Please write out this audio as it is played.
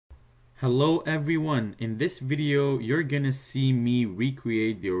Hello everyone, in this video you're gonna see me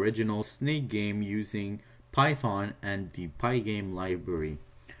recreate the original Snake game using Python and the pygame library.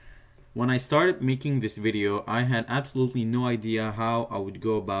 When I started making this video, I had absolutely no idea how I would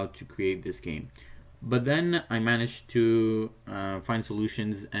go about to create this game. But then I managed to find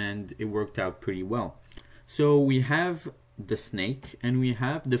solutions and it worked out pretty well. So we have the snake and we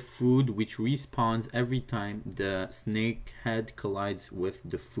have the food which respawns every time the snake head collides with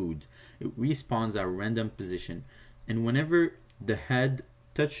the food. It respawns at a random position, and whenever the head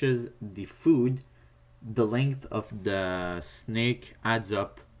touches the food, the length of the snake adds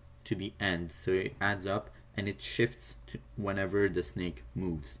up to the end. So it adds up and it shifts to whenever the snake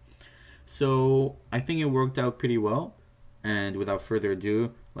moves. So I think it worked out pretty well, and without further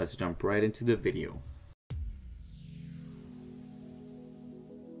ado, let's jump right into the video.